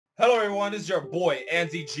Hello everyone, this is your boy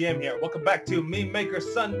Anzi GM here. Welcome back to Meme Maker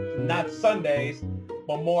not Sundays,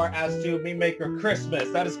 but more as to Meme Maker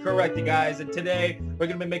Christmas. That is correct, you guys. And today we're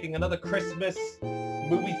gonna be making another Christmas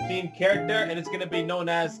movie themed character, and it's gonna be known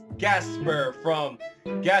as Gasper from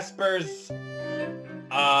Gasper's.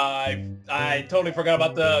 I totally forgot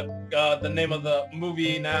about the name of the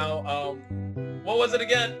movie now. What was it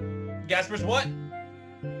again? Gasper's what?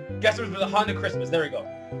 Gasper's the Haunted Christmas. There we go.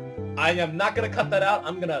 I am not gonna cut that out.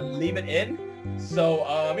 I'm gonna leave it in. So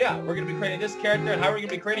yeah, we're gonna be creating this character. And how are we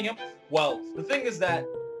gonna be creating him? Well, the thing is that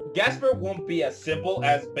Gasper won't be as simple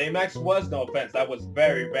as Baymax was. No offense, that was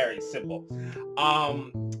very, very simple.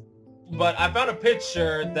 But I found a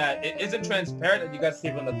picture that it isn't transparent, that you guys see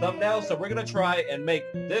from the thumbnail. So we're gonna try and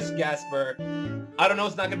make this Gasper. I don't know,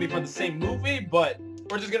 it's not gonna be for the same movie, but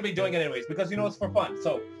we're just gonna be doing it anyways because you know it's for fun.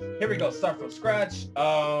 So here we go. Start from scratch.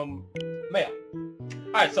 Mail.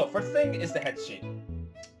 Alright, so first thing is the head shape.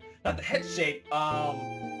 Now the head shape,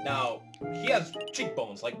 now he has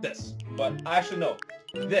cheekbones like this, but actually no,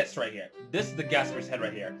 this right here. This is the Gasper's head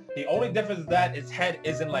right here. The only difference is that his head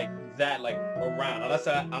isn't like that, like around.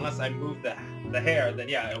 Unless I move the hair, then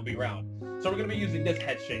yeah, it'll be round. So we're gonna be using this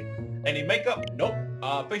head shape. Any makeup? Nope.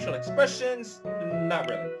 Facial expressions? Not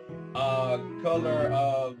really. Color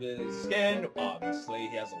of his skin? Obviously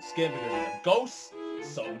he has no skin because he's a ghost,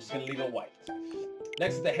 so I'm just gonna leave it white.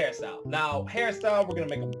 Next is the hairstyle. Now, hairstyle, we're gonna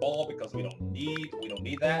make them bald because we don't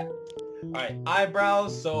need that. Alright,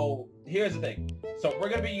 eyebrows. So here's the thing. So we're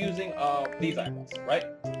gonna be using these eyebrows, right?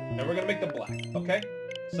 And we're gonna make them black, okay?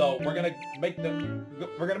 So we're gonna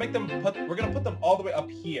put them all the way up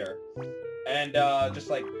here. And just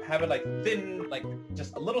like have it like thin, like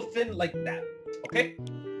just a little thin like that. Okay?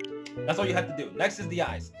 That's all you have to do. Next is the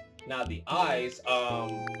eyes. Now the eyes,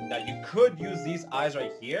 now you could use these eyes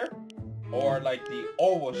right here. Or like the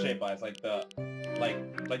oval shape eyes, like the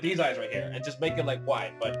like these eyes right here, and just make it like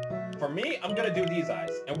wide. But for me, I'm gonna do these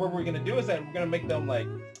eyes, and what we're gonna do is that we're gonna make them like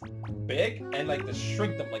big and like just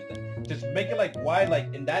shrink them like that. Just make it like wide,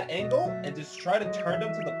 like in that angle, and just try to turn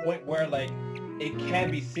them to the point where like it can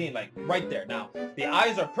be seen, like right there. Now the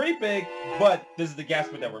eyes are pretty big, but this is the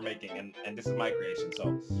Gasper that we're making, and this is my creation.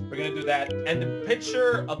 So we're gonna do that. And the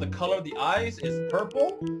picture of the color of the eyes is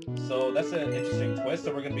purple. So that's an interesting twist.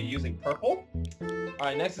 So we're gonna be using purple. All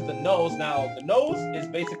right, next is the nose. Now the nose is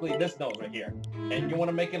basically this nose right here, and you want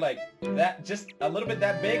to make it like that, just a little bit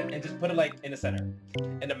that big, and just put it like in the center.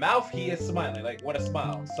 And the mouth, he is smiling, like what a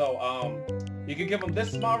smile. So you can give him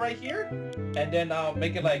this smile right here, and then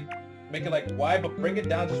make it like wide, but bring it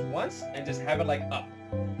down just once, and just have it like up,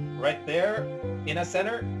 right there in the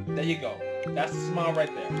center. There you go. That's the smile right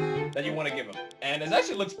there that you want to give him. And it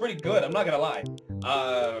actually looks pretty good, I'm not gonna lie.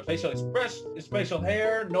 Facial expression, facial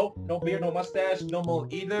hair, nope, no beard, no mustache, no mole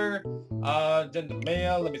either. Gender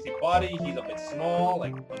male, let me see, body, he's a bit small,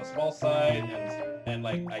 like on the small side, and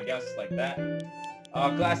like, I guess like that.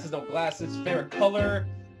 Glasses, no glasses. Favorite color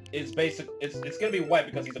is basic, it's gonna be white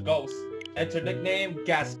because he's a ghost. Enter nickname,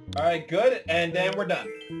 Gasper. Alright, good, and then we're done.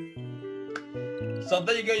 So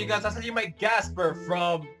there you go, you guys. That's how you make Gasper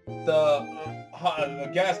from the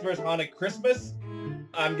Gasper's Haunted Christmas.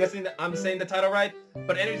 I'm guessing that I'm saying the title right.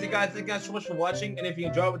 But anyways, you guys, thank you guys so much for watching. And if you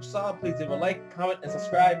enjoyed what you saw, please leave a like, comment, and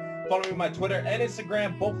subscribe. Follow me on my Twitter and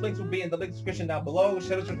Instagram. Both links will be in the link description down below.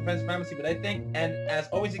 Share this with your friends and family, see what they think. And as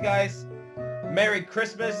always, you guys, Merry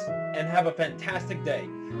Christmas and have a fantastic day.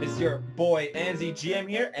 This is your boy Anzi GM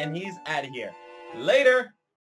here, and he's out of here. Later!